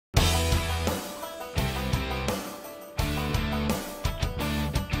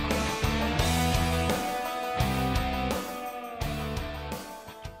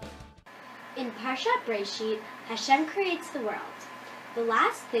Parashat Berashit, Hashem creates the world. The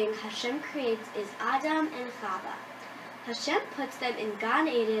last thing Hashem creates is Adam and Chava. Hashem puts them in Gan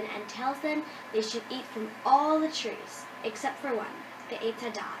Eden and tells them they should eat from all the trees, except for one, the Eitz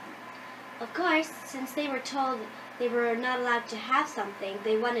Hadat. Of course, since they were told they were not allowed to have something,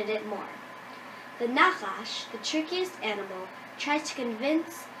 they wanted it more. The Nachash, the trickiest animal, tries to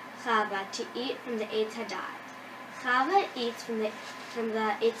convince Chava to eat from the Eitz Hadat. Chava eats from the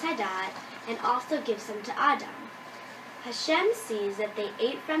Eitz Hadat and also gives some to Adam. Hashem sees that they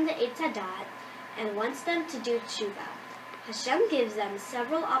ate from the Eitz Hadat and wants them to do tshuva. Hashem gives them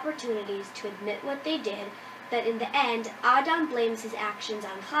several opportunities to admit what they did, but in the end, Adam blames his actions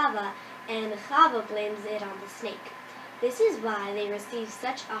on Chava, and Chava blames it on the snake. This is why they receive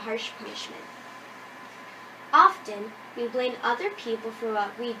such a harsh punishment. Often, we blame other people for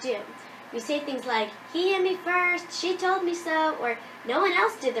what we do. We say things like, "He hit me first," "She told me so," or "No one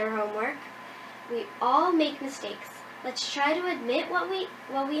else did their homework." We all make mistakes. Let's try to admit what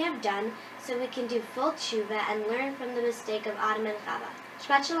we have done so we can do full tshuva and learn from the mistake of Adam and Chava.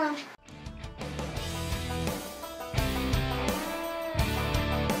 Shabbat Shalom.